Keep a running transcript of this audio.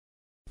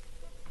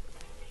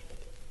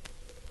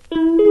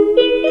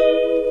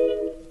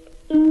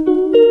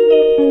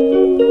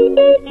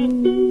She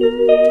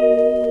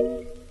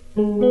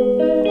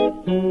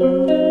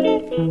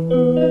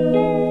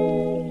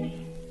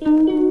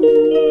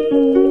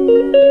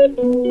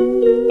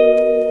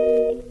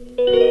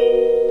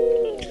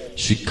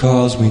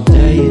calls me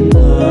day and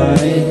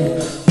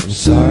night. I'm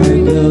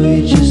sorry girl,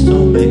 you just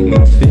don't make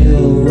me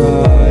feel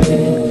right.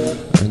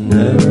 I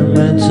never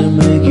meant to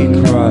make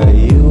you cry,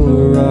 you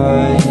were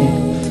right.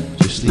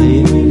 Just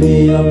leave me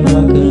be, I'm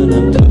not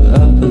gonna put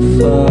up a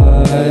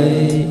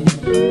fight.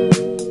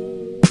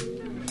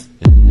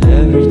 And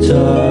every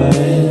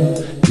time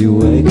you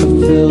wake up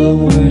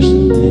feeling worse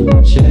and then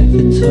you check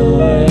the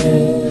time.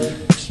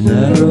 It's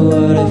never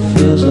what it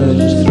feels like,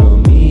 just throw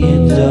me a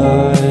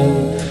dime.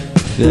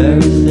 If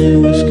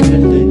everything was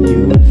good, then you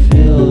would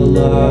feel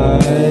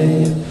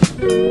alive.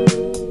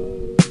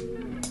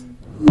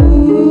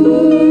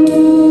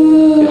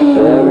 If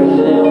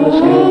everything was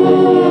good, then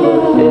you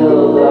would feel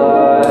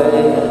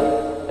alive.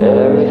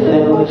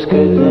 Everything was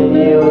good, then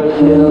you would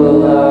feel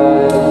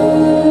alive.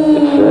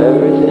 If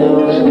everything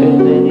was good,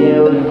 then you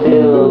would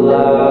feel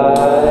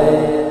alive.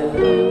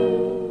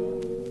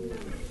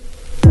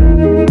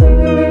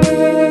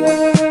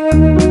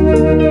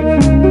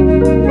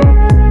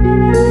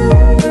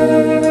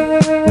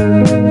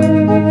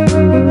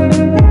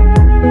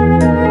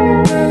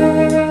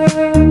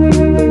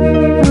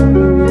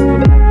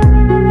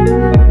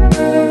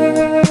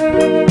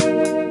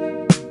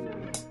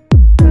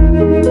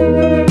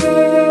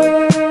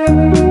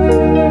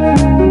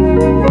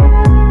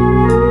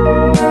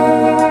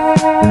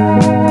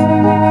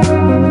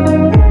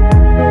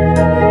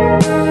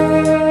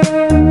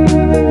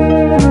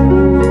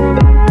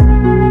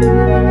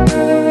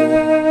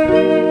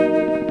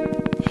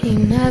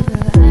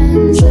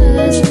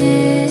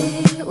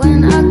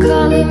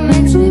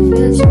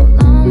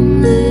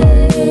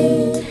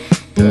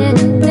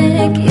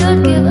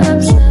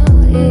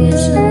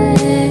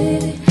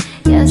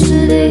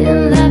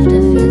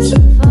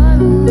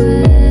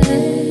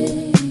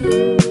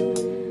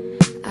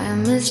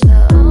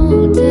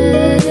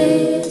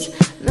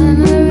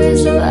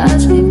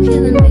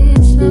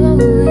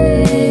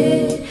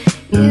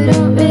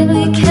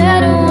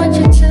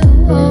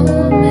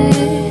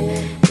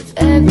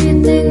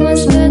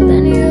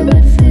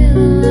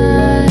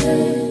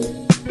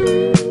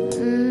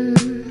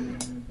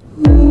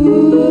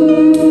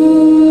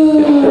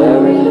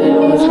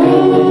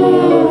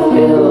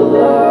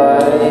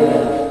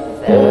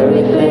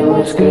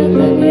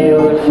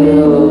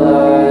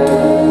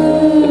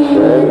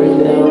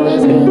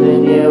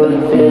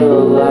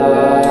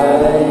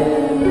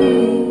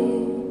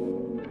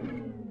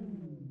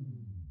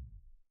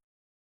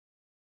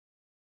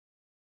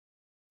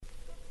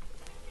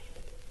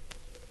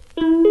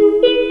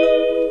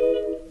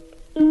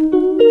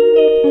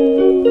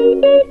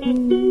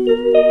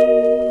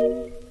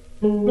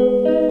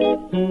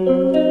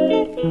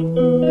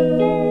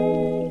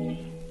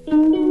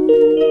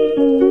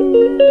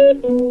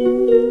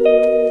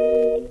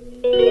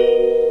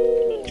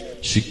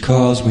 She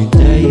calls me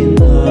day and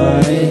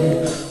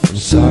night. I'm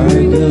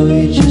sorry girl,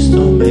 you just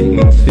don't make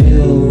me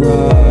feel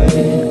right.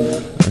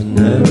 I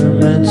never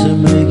meant to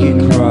make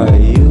you cry,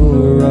 you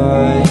were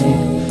right.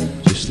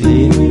 Just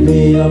leave me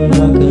be, I'm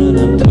not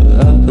gonna put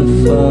up a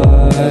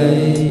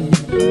fight.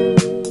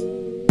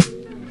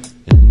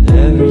 And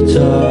every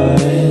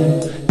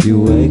time you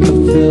wake up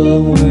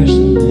feeling worse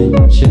and then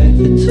you check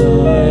the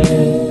time.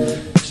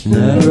 It's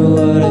never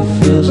what it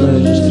feels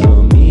like, just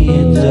throw me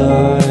a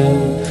dime.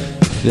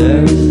 If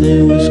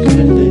everything was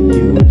good, then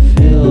you would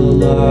feel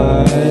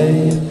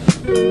alive.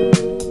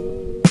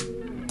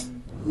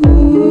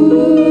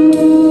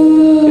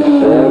 If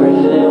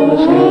everything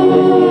was good,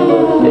 then you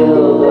would feel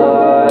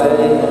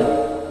alive.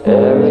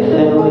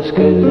 Everything was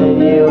good, then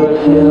you would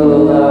feel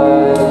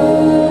alive.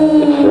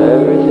 If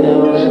everything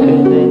was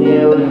good, then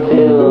you would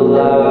feel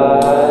alive.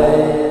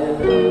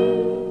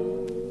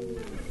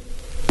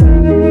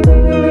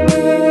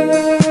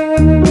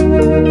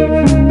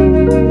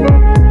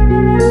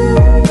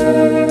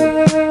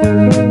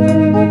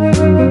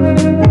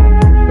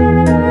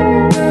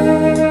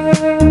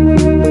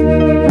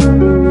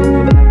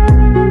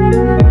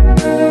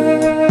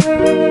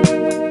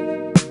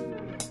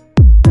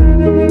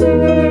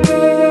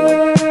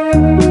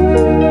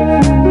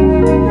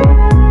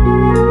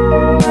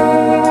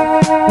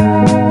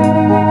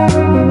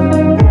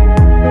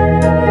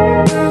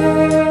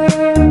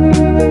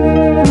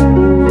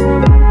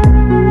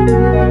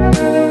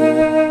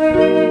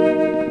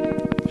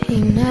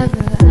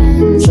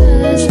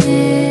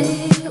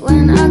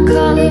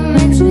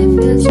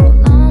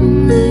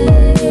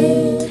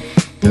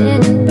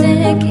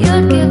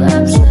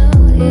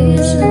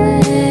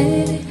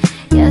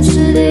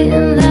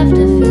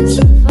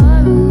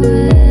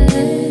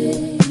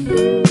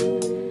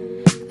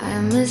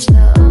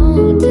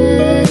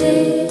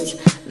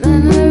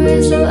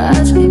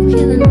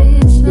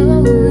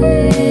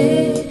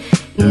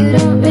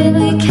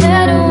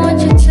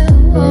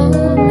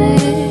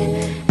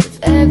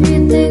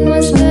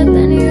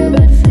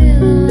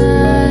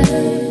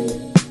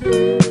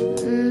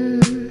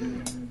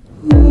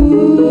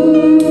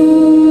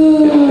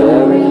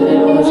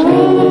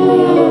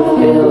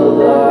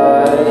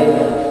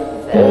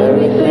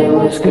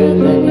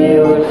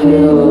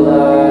 feel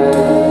alive.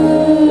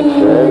 If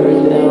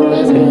everything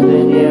was good,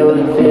 then you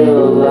would feel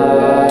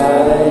alive.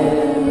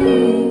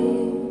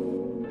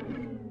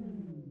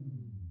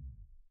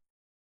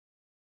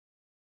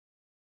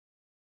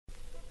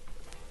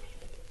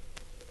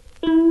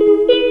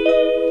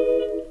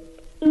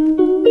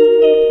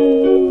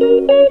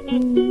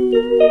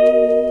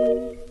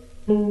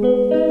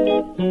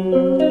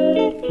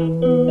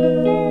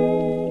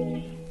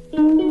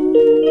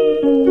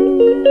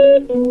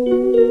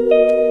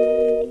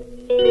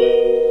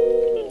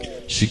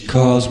 She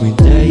calls me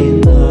day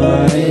and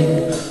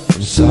night.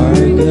 I'm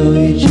sorry girl,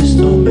 you just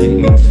don't make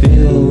me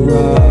feel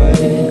right.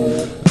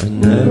 I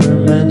never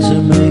meant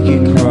to make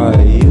you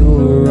cry, you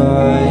were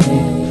right.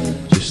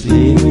 Just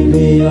leave me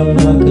be, I'm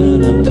not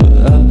gonna put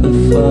up a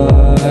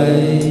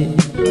fight.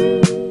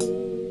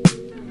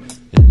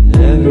 And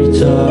every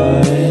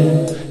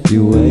time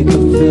you wake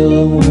up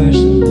feeling worse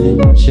and then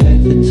you check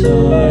the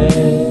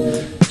time.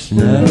 It's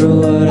never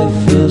what it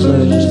feels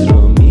like, just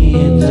throw me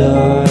a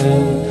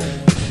dime.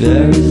 If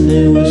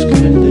everything was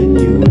good, then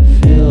you would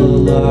feel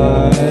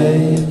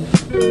alive.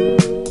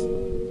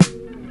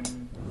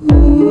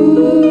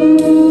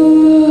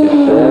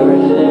 If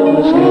everything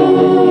was good,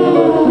 then you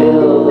would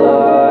feel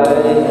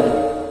alive.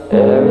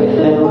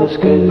 Everything was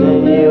good, then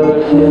you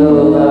would feel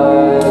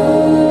alive.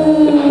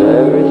 If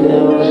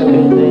everything was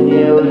good, then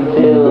you would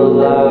feel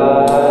alive.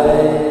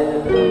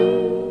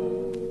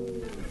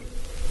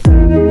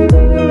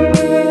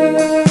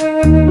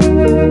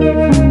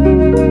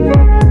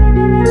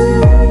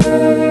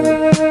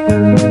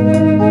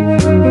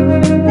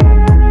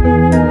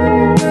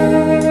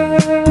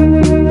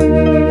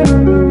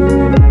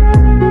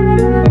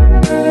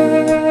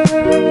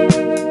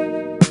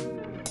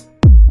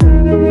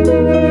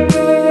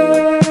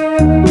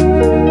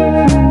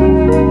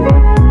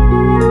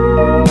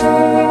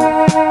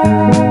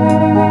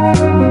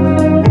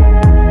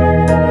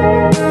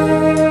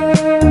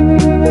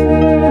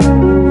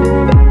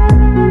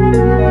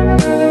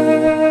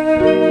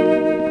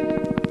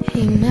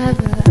 He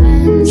never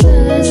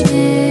answers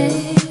me.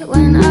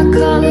 When I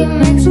call, he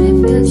makes me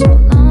feel so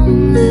lonely.